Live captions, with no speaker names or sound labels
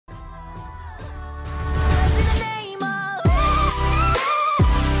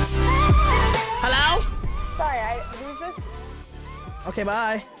Okay,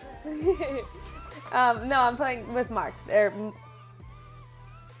 bye. No, I'm playing with Mark.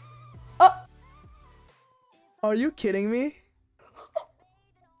 Oh! Are you kidding me?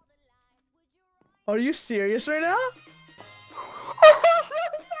 Are you serious right now? I'm so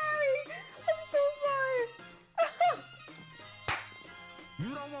sorry. I'm so sorry. You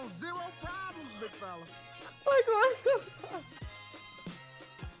don't want zero problems, big fella. Michael, I'm so sorry.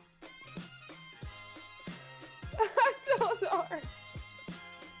 I'm so sorry.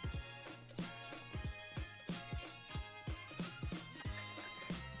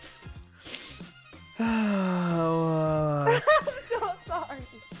 I'm so sorry.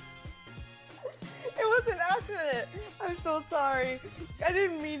 It was an accident. I'm so sorry. I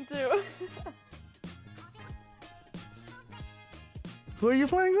didn't mean to. Who are you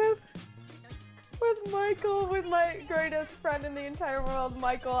playing with? With Michael, with my greatest friend in the entire world,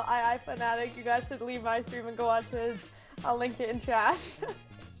 Michael, II Fanatic. You guys should leave my stream and go watch his. I'll link it in chat.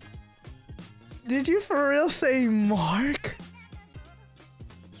 Did you for real say Mark?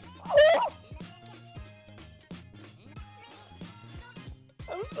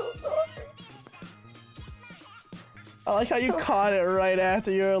 I'm so sorry. I like how you caught it right after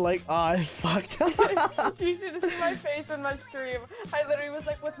you were like, oh, I fucked up. You should have seen my face on my stream. I literally was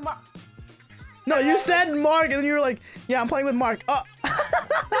like, with Mark. No, you said Mark, and then you were like, yeah, I'm playing with Mark. Oh.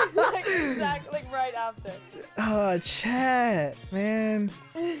 Like, exactly, like right after. Oh, chat, man.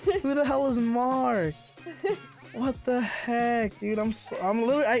 Who the hell is Mark? What the heck, dude? I'm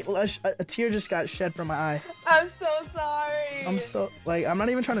literally, a tear just got shed from my eye. I'm so sorry. I'm so, like, I'm not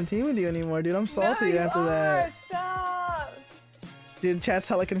even trying to team with you anymore, dude. I'm salty after that. Stop. Dude, chat's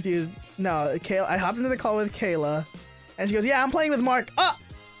hella confused. No, Kayla, I hopped into the call with Kayla, and she goes, yeah, I'm playing with Mark. Oh!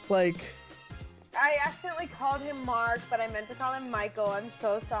 Like... I accidentally called him Mark, but I meant to call him Michael. I'm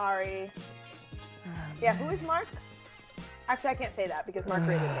so sorry. Yeah, who is Mark? Actually, I can't say that because Mark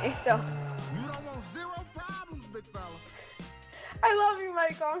rated me, so. You don't want zero problems, big fella. I love you,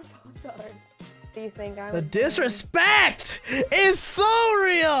 Michael. I'm so sorry. Do you think I'm... The disrespect is so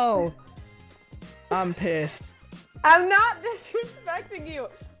real! I'm pissed. I'm not disrespecting you.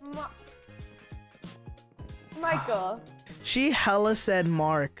 Michael. She hella said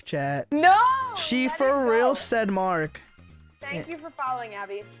Mark, chat. No! She for real said Mark. Thank you for following,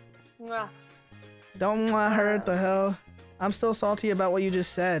 Abby. Mwah. Don't want her at the hell. I'm still salty about what you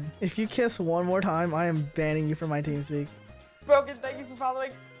just said. If you kiss one more time, I am banning you from my TeamSpeak. Broken, thank you for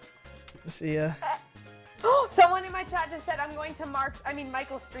following. See ya. Someone in my chat just said I'm going to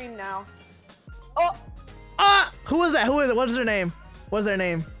Michael's stream now. Oh! Ah! Who is that? Who is it? What is their name? What is their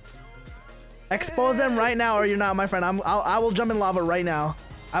name? Expose them right now, or you're not my friend. I will jump in lava right now.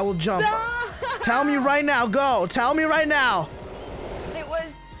 I will jump. No! Tell me right now. Go. Tell me right now. It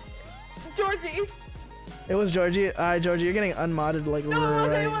was Georgie. It was Georgie. All right, Georgie, you're getting unmodded like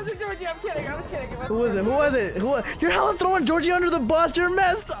right. It wasn't Georgie. I'm kidding. I was kidding. Who was it? Who was it? You're hella throwing Georgie under the bus. You're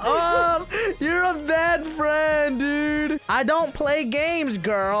messed up. You're a bad friend, dude. I don't play games,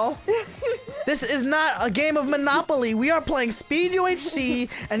 girl. This is not a game of Monopoly. We are playing Speed UHC,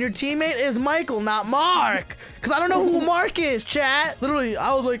 and your teammate is Michael, not Mark. Because I don't know who Mark is, chat. Literally,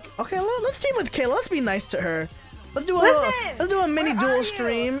 I was like, okay, let's team with Kayla. Let's be nice to her. Let's do a mini duel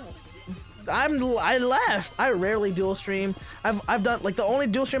stream. I left. I rarely dual stream. I've done like the only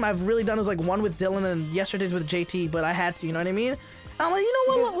dual stream I've really done was like one with Dylan and yesterday's with JT, but I had to, you know what I mean? And I'm like, you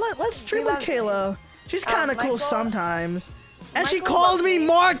know what? Let's stream with Kayla. She's kind of cool sometimes. And she called me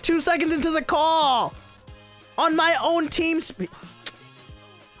Mark 2 seconds into the call on my own TeamSpeak.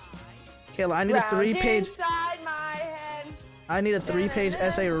 Kayla, I need a 3-page. I need a 3-page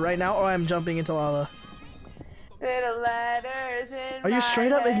essay right now, or I'm jumping into lava. Little letters in Are you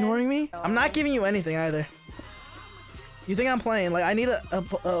straight up head. ignoring me? I'm not giving you anything either. You think I'm playing? Like, I need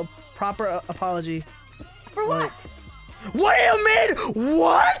a proper apology. For what? What do you mean?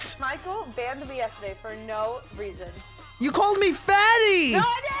 What? Michael banned me yesterday for no reason. You called me fatty. No,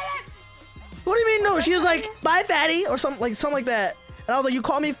 I didn't. What do you mean no? She was like, bye fatty, or something like that. And I was like, you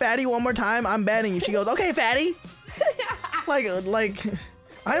call me fatty one more time, I'm banning you. She goes, okay, fatty. like,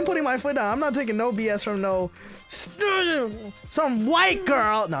 I am putting my foot down. I'm not taking no BS from some white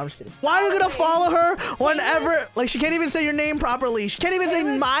girl. No, I'm just kidding. Why are you gonna follow her whenever? Like, she can't even say your name properly. She can't even say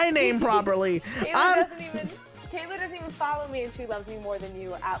my name properly. Kayla doesn't even follow me, and she loves me more than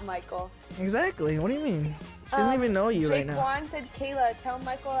you, at Michael. Exactly. What do you mean? She doesn't even know you right now. Jaquan said, Kayla, tell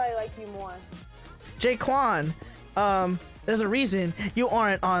Michael I like you more. Jaquan, there's a reason you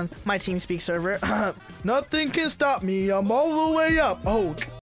aren't on my TeamSpeak server. Nothing can stop me. I'm all the way up. Oh.